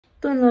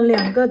炖了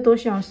2个多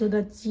小时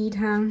的鸡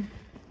汤，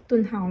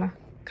炖好了，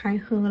开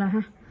喝了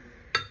哈。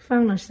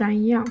放了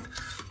山药，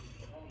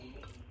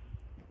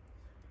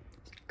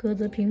隔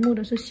着屏幕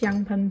的是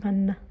香喷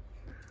喷的。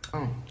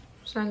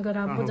三哥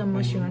他不怎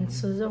么喜欢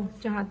吃肉，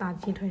叫他打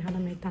鸡腿他都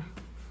没打。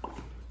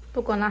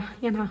不管了，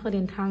让他喝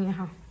点汤也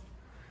好，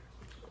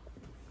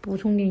补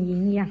充点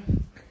营养。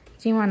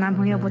今晚男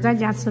朋友不在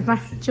家吃饭，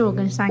就我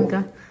跟三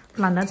哥，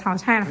懒得炒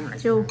菜了，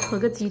就喝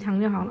个鸡汤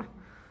就好了。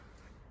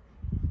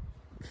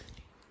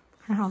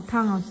还好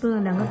烫哦，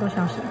炖了2个多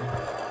小时。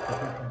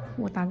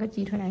我打个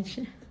鸡腿来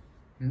吃。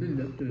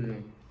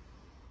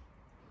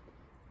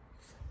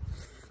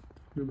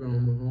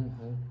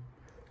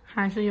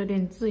还是有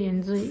点自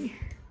言自语。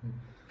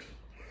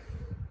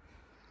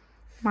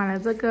买了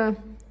这个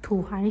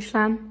土海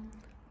参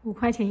，5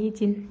块钱1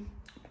斤。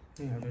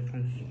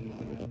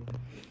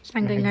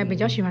三哥应该比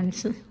较喜欢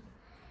吃。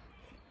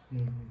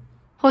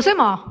喝什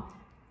么？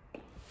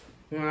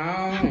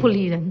不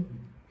理人。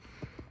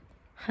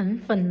很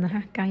粉的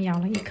哈，刚咬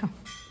了一口。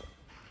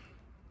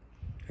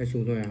还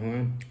熟的呀，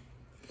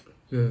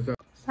好。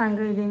三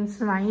哥已经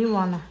吃完1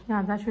碗了，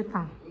要再去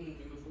打，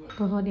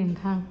多喝点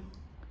汤。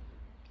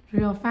只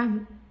有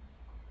饭，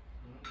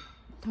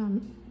他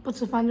不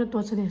吃饭就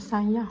多吃点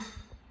山药。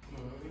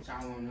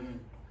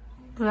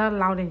不要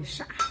捞点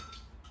啥。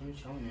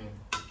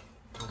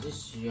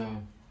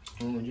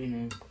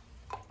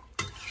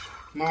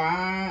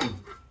妈，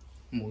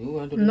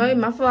唔可以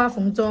抹花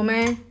逢做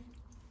咩？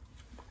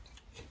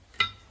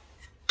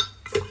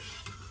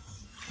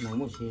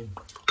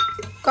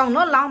講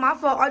到老馬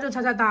貨，我就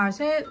查查大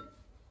聲。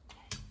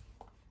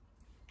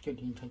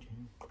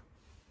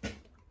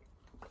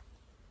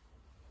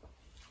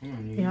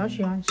比較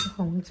喜歡吃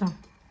紅棗。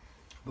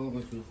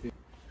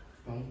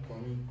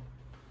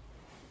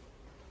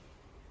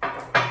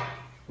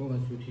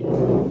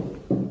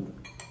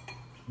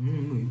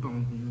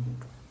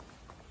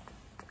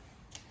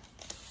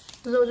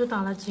肉就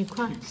打了几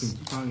块，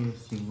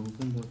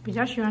比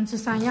较喜欢吃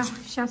山药，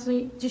下次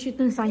继续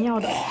炖山药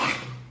的。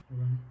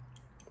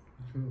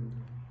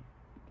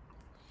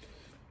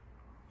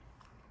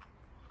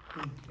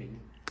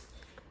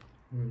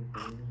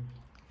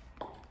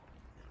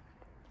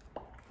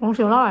紅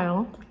燒撈嚟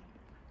咯。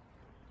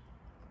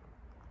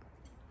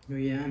有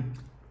鹽。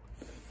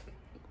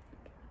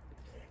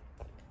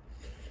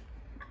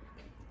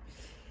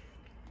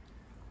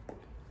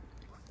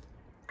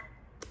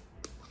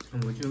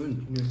我就問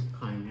你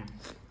看一下，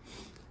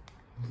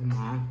什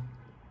麼？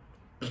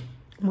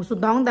冇熟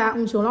當的，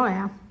紅燒撈嚟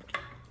啊！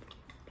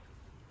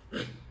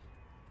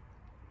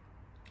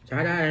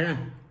查查人啊！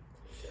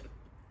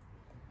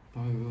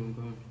哎呦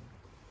哥！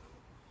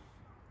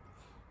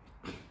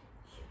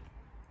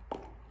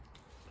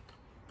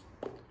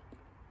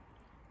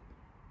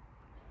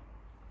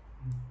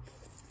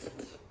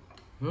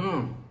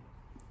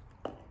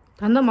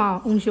睇到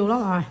冇？紅燒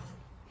撈嚟。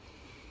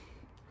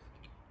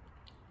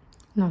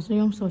老是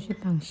用手去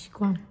挡习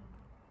惯。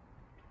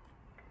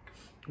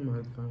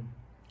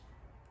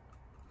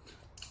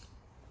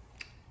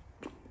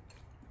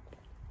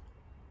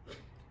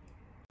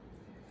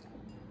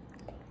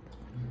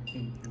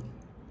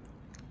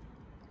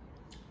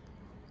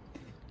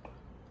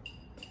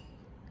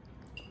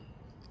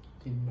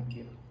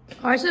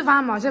我食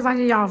飯冇食飯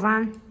就要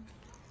飯，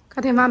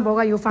佢聽飯播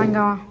個要飯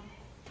噶。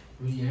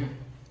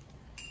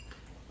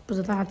不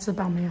知道他吃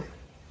飽沒有？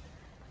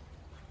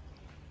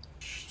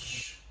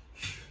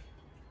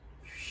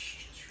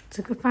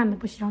吃个饭都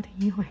不消停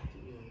一会。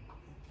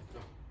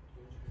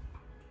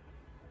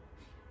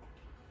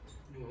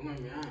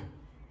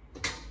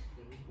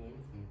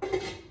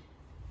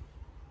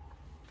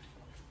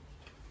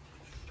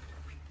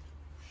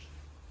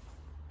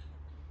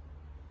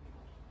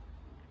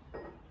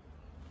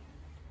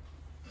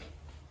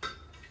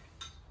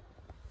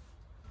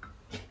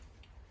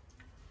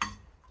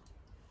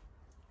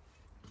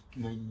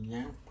那一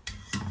年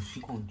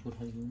光就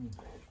他用，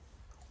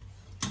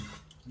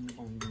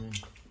光用。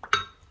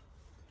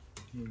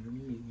有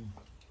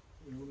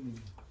米，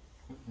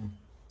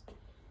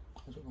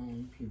他这个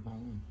一批发的。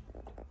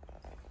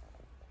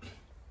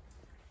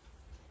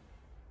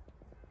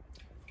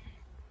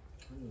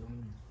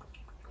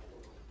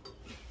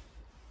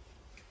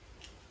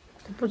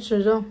他不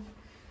吃肉，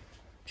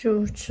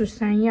就吃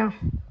山药，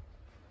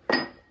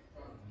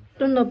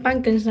炖了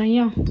半根山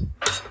药，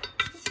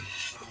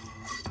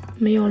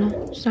没有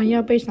了，山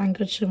药被三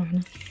哥吃完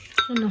了，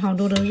剩了好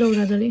多的肉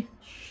在这里，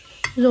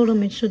肉都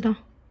没吃到。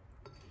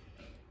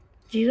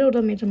鸡肉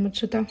都没怎么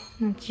吃到，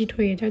那鸡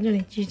腿也在这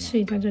里，鸡翅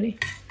也在这里。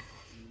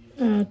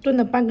炖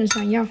了半根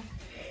山药，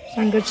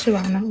三哥吃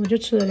完了，我就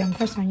吃了2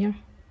块山药。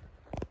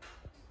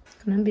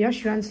可能比较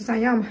喜欢吃山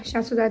药嘛，下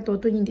次再多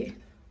炖一点。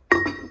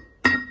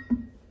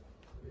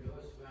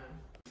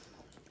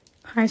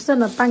还剩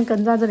了半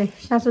根在这里，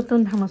下次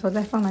炖汤的时候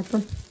再放来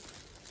炖。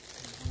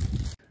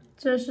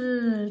这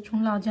是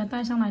从老家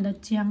带上来的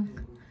姜，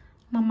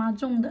妈妈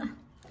种的，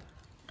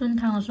炖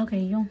汤的时候可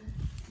以用，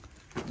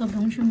都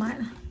不用去买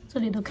了。这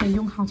里都可以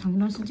用好长一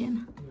段时间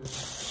了。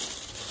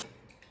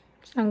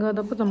三哥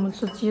都不怎么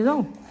吃鸡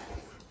肉，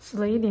吃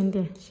了一点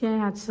点，现在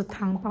要吃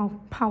汤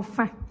泡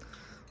饭。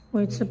我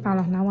也吃饱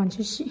了，拿碗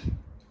去洗。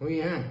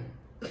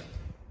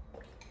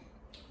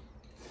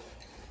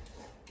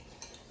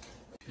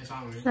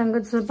三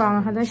哥吃饱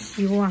了，还在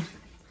洗碗。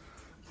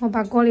我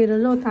把锅里的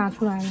肉打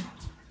出来了，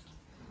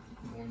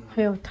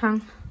还有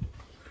汤。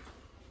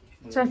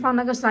再放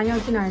那个山药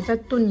进来，再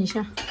炖一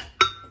下，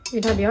因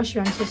为他比较喜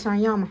欢吃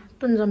山药嘛，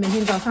炖着每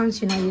天早上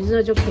起来一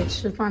热就可以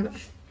吃饭了。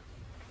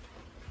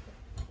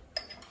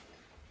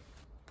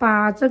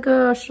把这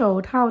个手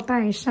套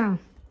戴上。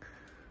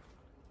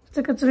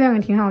这个质量也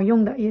挺好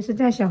用的，也是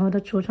在小何的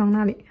橱窗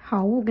那里，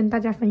好物跟大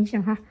家分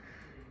享哈。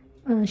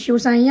修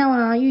山药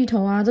啊、芋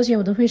头啊这些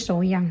我都会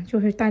手养，就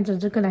会带着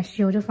这个来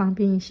修，就方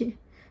便一些。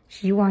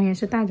洗碗也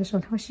是戴着手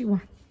套洗碗。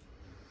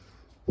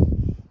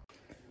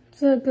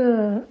这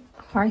个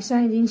淮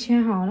山已经切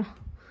好了，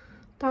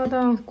倒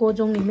到锅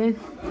中里面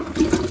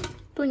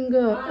炖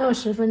个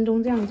20分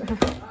钟这样子哈。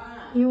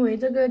因为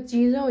这个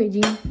鸡肉已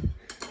经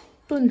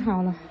炖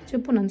好了，就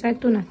不能再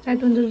炖了，再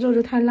炖这肉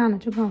就太烂了，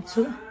就不好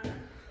吃了。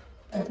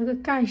把这个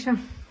盖上。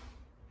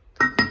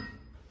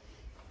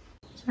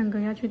三哥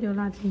要去丢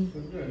垃圾。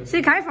是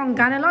开房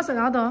间的垃圾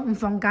嗰度，唔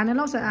房間的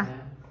垃圾啊？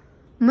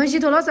唔係洗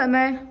頭垃圾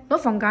咩？攞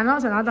房間垃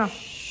圾嗰度。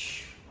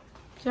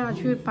就要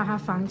去把他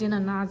房间的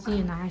垃圾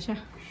也拿一下。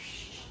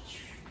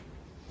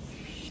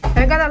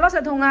哎，嗰度垃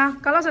圾桶啊，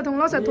嗰垃圾桶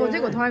垃圾拖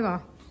這個推個。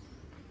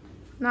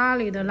那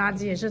里的垃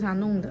圾也是他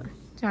弄的，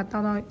就要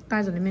倒到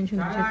袋子里面去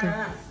拿去丢。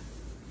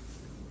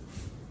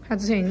他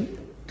之前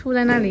吐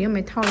在那里又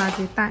没套垃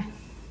圾袋。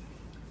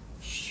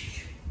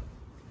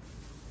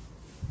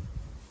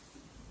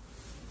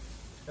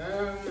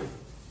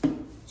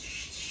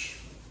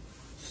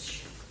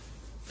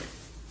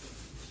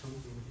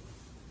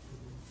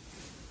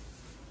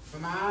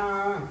妈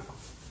妈，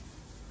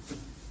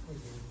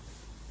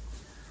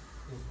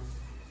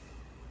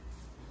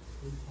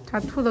他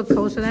吐的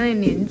口水在那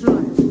里粘住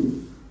了，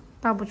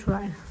倒不出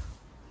来了。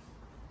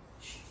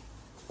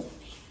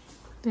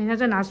等一下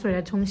再拿水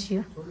来冲洗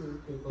了。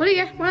我的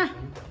爷，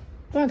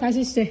我要开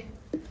始洗。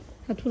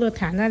他吐的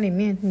痰在里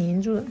面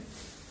粘住了，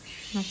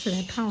拿水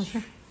来泡一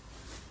下。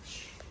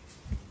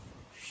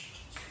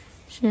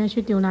现在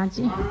去丢垃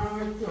圾。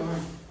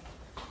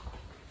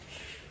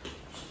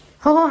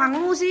好好喊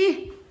呼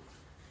吸。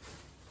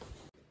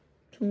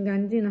冲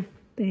干净了，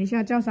等一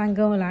下叫三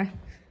哥回来，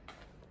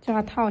叫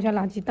他套一下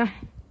垃圾袋。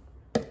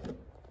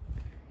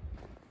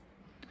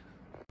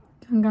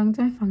刚刚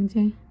在房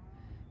间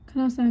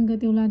看到三哥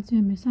丢垃圾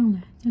还没上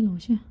来，在楼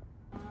下，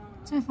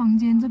在房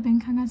间这边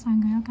看看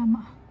三哥要干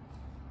嘛，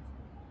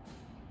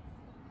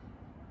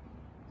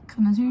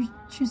可能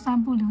去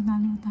散步溜达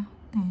溜达，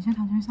等一下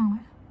他就会上来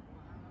了。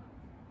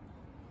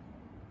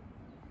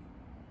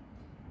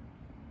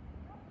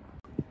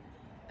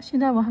现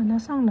在我喊他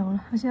上楼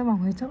了，他现在往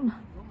回走了。